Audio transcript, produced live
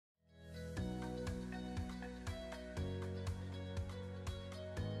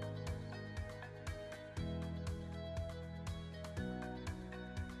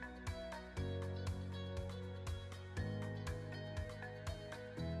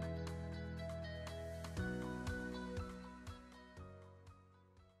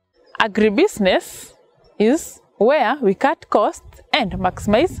Agribusiness is where we cut costs and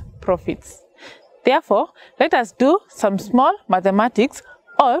maximize profits. Therefore, let us do some small mathematics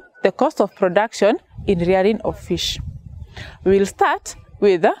of the cost of production in rearing of fish. We will start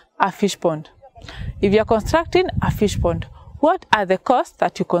with a fish pond. If you are constructing a fish pond, what are the costs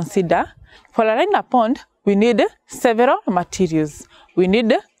that you consider? For running a pond, we need several materials. We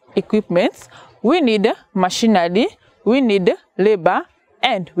need equipment, we need machinery, we need labor,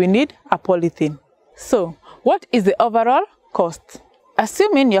 and we need a polythene. So, what is the overall cost?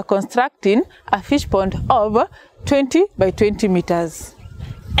 Assuming you're constructing a fish pond of 20 by 20 meters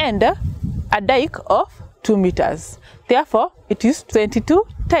and a dike of 2 meters. Therefore, it is 22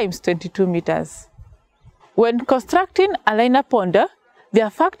 times 22 meters. When constructing a liner pond, there are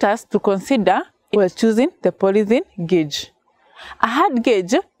factors to consider while choosing the polythene gauge. A hard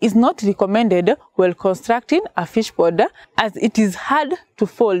gauge is not recommended while constructing a fish pond as it is hard to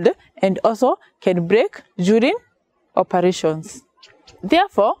fold and also can break during operations.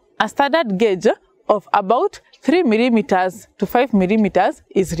 Therefore, a standard gauge of about 3 mm to 5 mm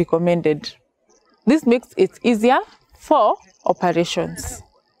is recommended. This makes it easier for operations.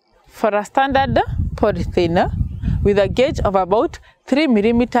 For a standard polythene with a gauge of about 3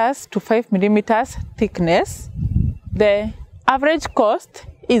 mm to 5 mm thickness, the average cost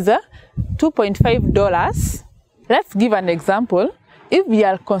is $2.5. Let's give an example. If we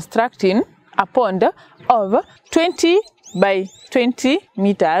are constructing a pond of 20 by 20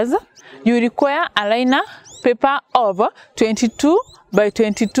 meters, you require a liner paper of 22 by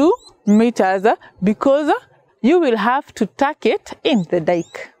 22 meters because you will have to tack it in the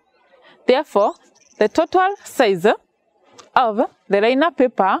dike. Therefore, the total size of the liner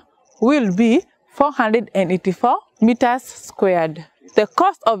paper will be 484 meters squared. The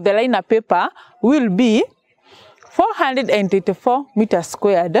cost of the liner paper will be 484 meters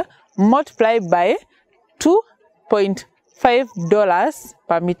squared multiplied by $2.5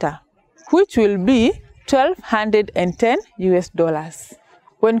 per meter, which will be $1,210.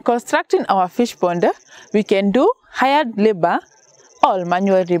 When constructing our fish pond, we can do hired labor or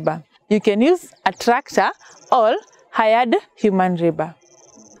manual labor. You can use a tractor or hired human labor.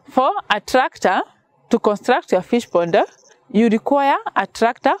 For a tractor, to construct your fish pond, you require a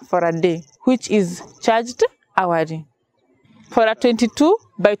tractor for a day, which is charged hourly. For a 22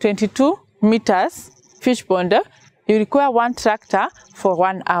 by 22 meters fish pond, you require one tractor for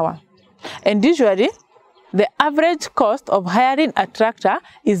 1 hour. And usually, the average cost of hiring a tractor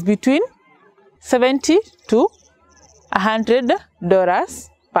is between $70 to $100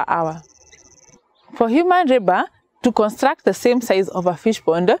 per hour. For human labor, to construct the same size of a fish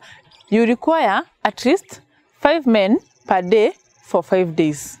pond, you require at least 5 men per day for 5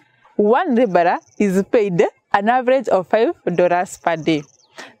 days. One laborer is paid an average of $5 per day.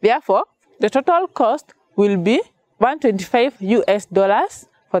 Therefore, the total cost will be $125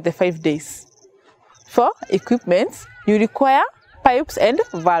 for the 5 days. For equipment, you require pipes and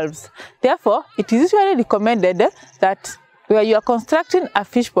valves. Therefore, it is usually recommended that where you are constructing a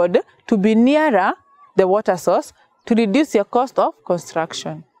fish pond to be nearer the water source to reduce your cost of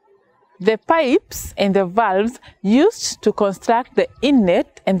construction. The pipes and the valves used to construct the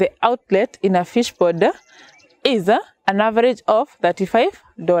inlet and the outlet in a fish pond is an average of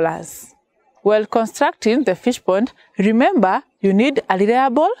 $35. While constructing the fish pond, remember you need a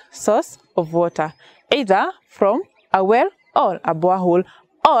reliable source of water, either from a well or a borehole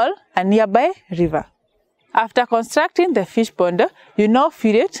or a nearby river. After constructing the fish pond, you now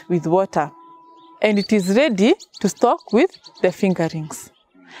fill it with water, and it is ready to stock with the fingerlings.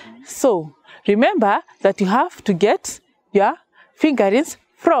 So, remember that you have to get your fingerlings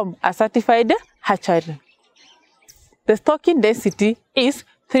from a certified hatchery. The stocking density is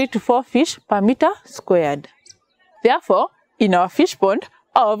 3 to 4 fish per meter squared. Therefore, in our fish pond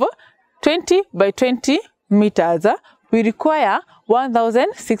of 20 by 20 meters, we require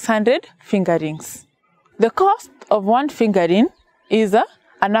 1,600 fingerlings. The cost of one fingerling is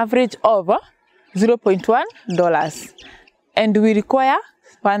an average of $0.1, and we require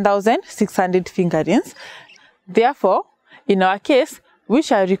 1,600 fingerlings. Therefore, in our case, we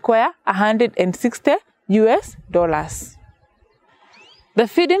shall require $160. The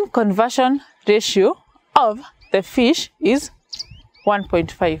feeding conversion ratio of the fish is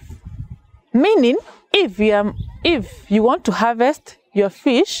 1.5. Meaning, if you want to harvest your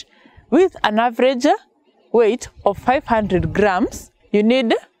fish with an average weight of 500 grams, you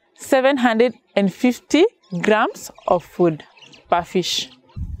need 750 grams of food per fish.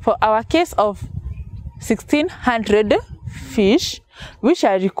 For our case of 1,600 fish, we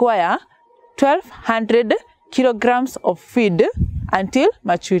shall require 1,200 kilograms of feed until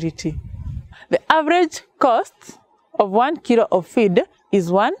maturity. The average cost of 1 kilo of feed is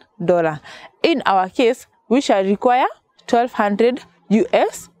 $1. In our case, we shall require $1,200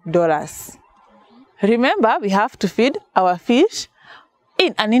 US. Remember, we have to feed our fish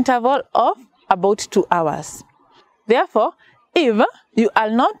in an interval of about 2 hours. Therefore, if you are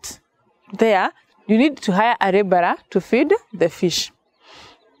not there, you need to hire a laborer to feed the fish.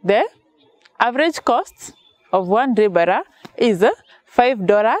 The average cost of one laborer is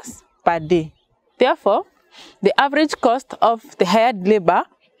 $5 per day. Therefore, the average cost of the hired labor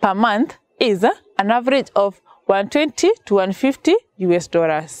per month is an average of $120 to $150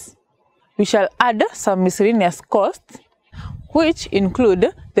 US. We shall add some miscellaneous costs, which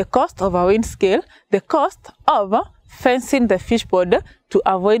include the cost of a wind scale, the cost of fencing the fish pond to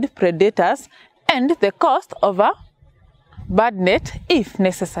avoid predators, and the cost of a bird net if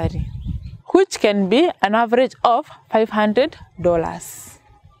necessary, which can be an average of $500.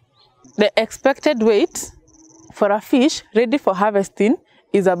 The expected weight for a fish ready for harvesting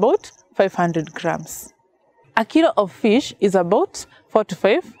is about 500 grams. A kilo of fish is about $4 to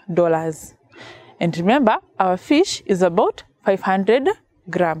 $5. And remember, our fish is about 500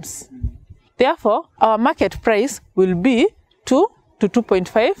 grams. Therefore, our market price will be $2 to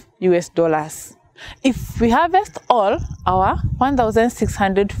 $2.5 US. If we harvest all our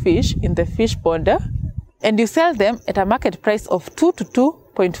 1,600 fish in the fish pond and you sell them at a market price of $2 to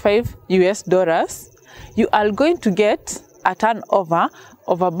 $2.5 US, you are going to get a turnover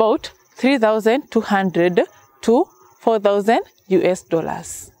of about $3,200 to $4,000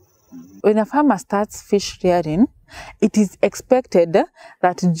 US. When a farmer starts fish rearing, it is expected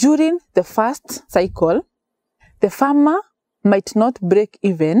that during the first cycle, the farmer might not break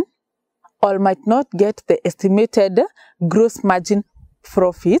even or might not get the estimated gross margin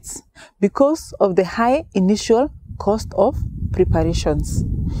profits because of the high initial cost of preparations.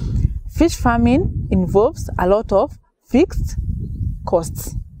 Fish farming involves a lot of fixed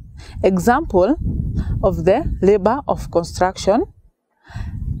costs. Example of the labor of construction,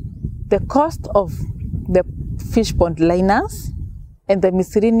 the cost of the fish pond liners, and the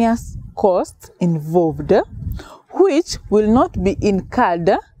miscellaneous costs involved, which will not be incurred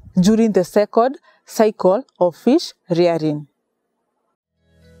during the second cycle of fish rearing.